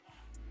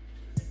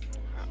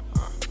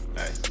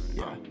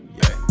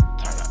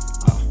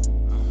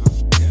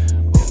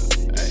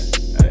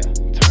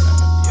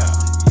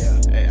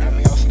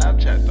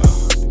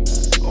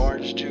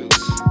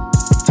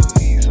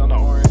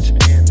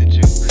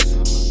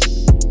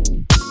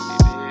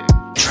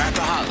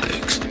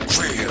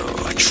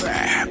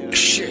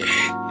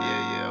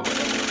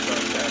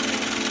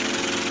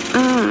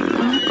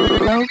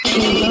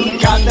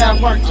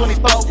that work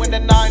 24 in the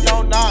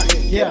 909.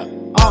 Yeah,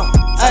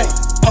 Hey,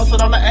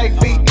 posted on the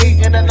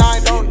AVE in the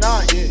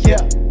 909. yeah,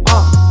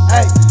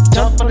 Hey,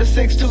 jump from the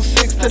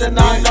 626 to the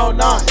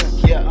 909.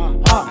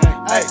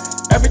 Hey,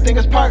 everything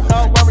is perk,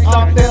 no worries,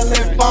 I'm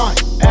feeling fine.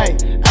 Hey,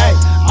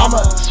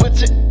 I'ma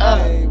switch it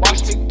up,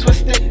 watch me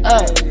twist it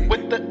up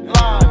with the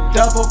line,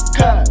 double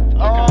cut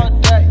all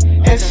day.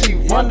 And she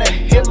wanna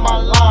hit my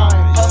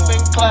line,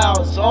 puffin'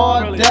 clouds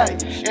all day.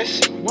 And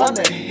she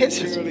wanna hit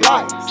this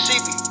flight, she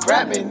be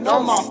grabbing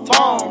on my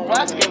phone,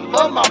 asking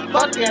for my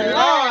fucking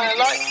line.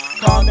 Like,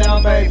 calm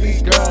down,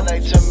 baby girl,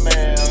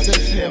 HML,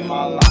 just hit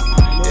my line.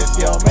 If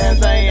your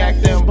mans ain't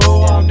acting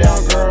boo, I'm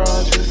down, girl,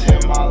 just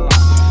hit my line.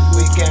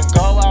 We can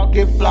go out,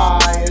 get fly,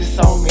 it's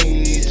on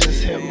me,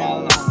 just hit my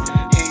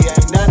line. He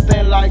ain't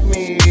nothing like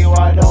me,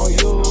 why don't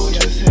you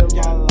just hit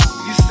my line?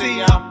 You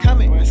see, I'm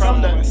coming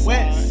from the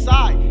west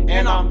side,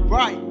 and I'm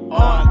right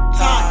on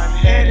time.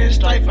 Heading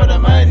straight for the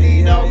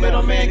money, no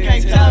middleman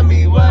can't tell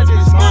me what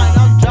is mine.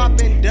 I'm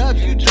dropping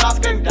dubs, you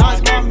dropping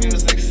dimes, my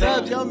music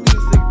subs, your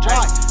music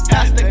dry.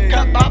 Pass the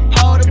cup, I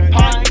pour the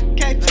pint.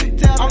 Can't you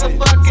tell I'm the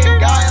fucking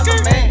guy, I'm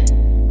the man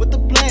with the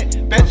plan.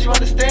 Bet you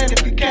understand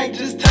if you can't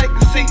just take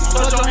a seat,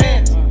 put your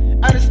hands.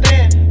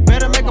 Understand,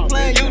 better make a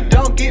plan, you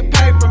don't get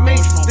paid for me.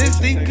 This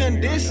deep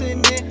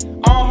conditioning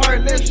on her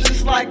lips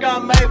just like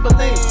I'm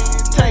Maybelline.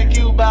 Take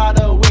you by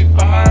the week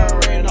for her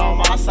and on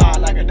my side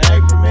like a day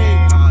for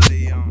me.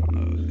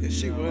 If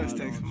she was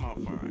texting my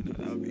phone right now,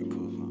 that would be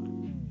cool.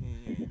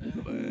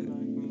 But,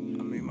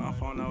 I mean, my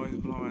phone always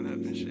blowing up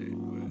and shit.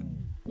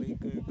 But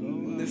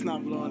it's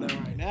not blowing up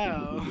right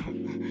now.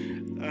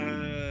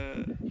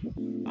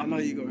 I know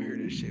you gonna hear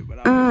this shit, but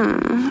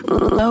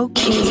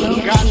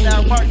Lowkey. Got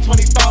that work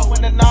 24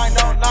 in the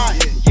 909.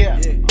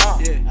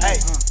 Hey,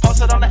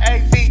 posted on the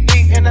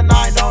AVE in the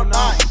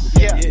 909.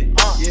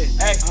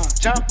 Hey,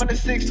 jump from the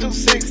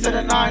 626 to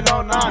the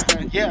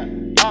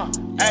 909.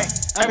 Hey,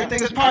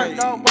 everything is perfect,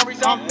 no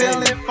worries, I'm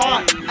feeling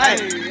fine. Hey,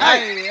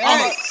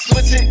 I'ma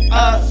switch it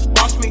up,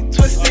 watch me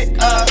twist it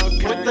up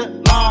with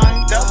the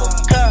line, double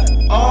cut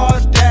all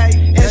day.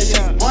 And she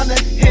wanna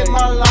hit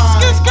my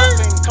line,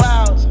 puffin'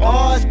 clouds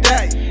all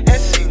day.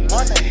 And she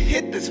wanna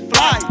hit this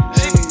flight,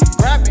 she be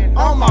grabbing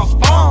on my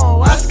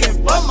phone, asking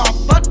for my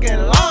fucking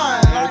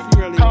line. Like,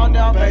 calm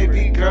down,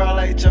 baby girl,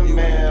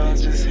 HML,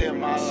 just hit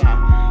my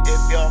line.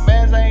 If your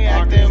mans ain't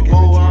acting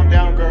boo, I'm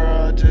down,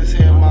 girl, just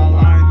hit my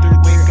line.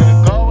 We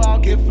can go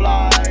out, get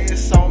fly,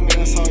 it's on me,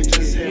 just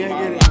hit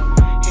my line.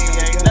 He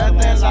ain't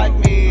nothing like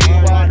me,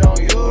 why don't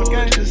you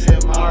just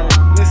hit my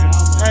line? listen,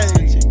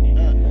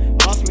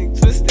 watch me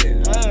twist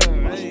it up,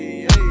 watch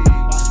me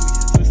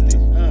twist it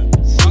up,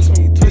 watch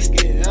me twist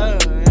it up,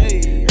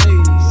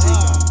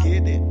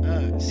 get it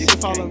up. You can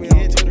follow me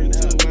on Twitter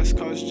too, West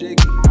Coast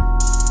Jiggy.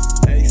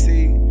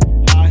 AC,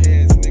 high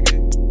heads, nigga,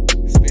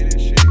 spitting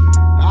shit.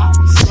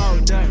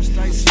 Slowed up,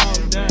 straight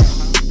slowed up,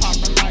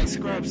 popping like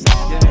scrubs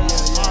all up. I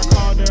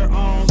called her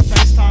on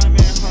FaceTime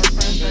and her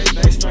friends,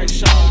 they straight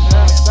showed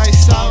up. They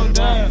showed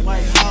up,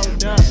 wait,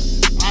 hold up,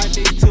 I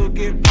need to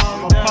get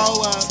pulled up.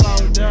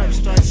 Slowed up,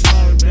 straight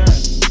slowed up,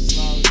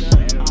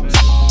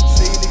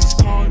 see these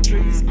palm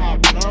trees, I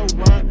blow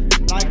up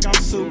like I'm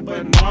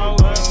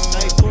supernova.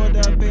 They pulled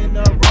up in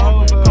the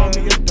rover, call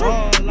me a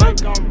dog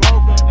like I'm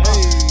Rover.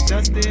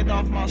 Dusted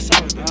off my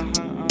shoulder,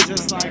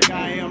 just like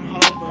I am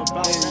Homer.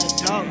 About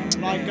that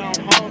dope, like I'm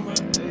Homer.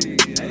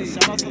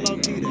 Shout out to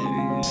Lowkey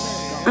though.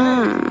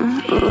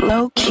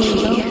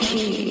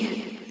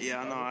 Lowkey.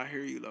 Yeah, I know, I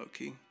hear you,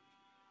 Lowkey.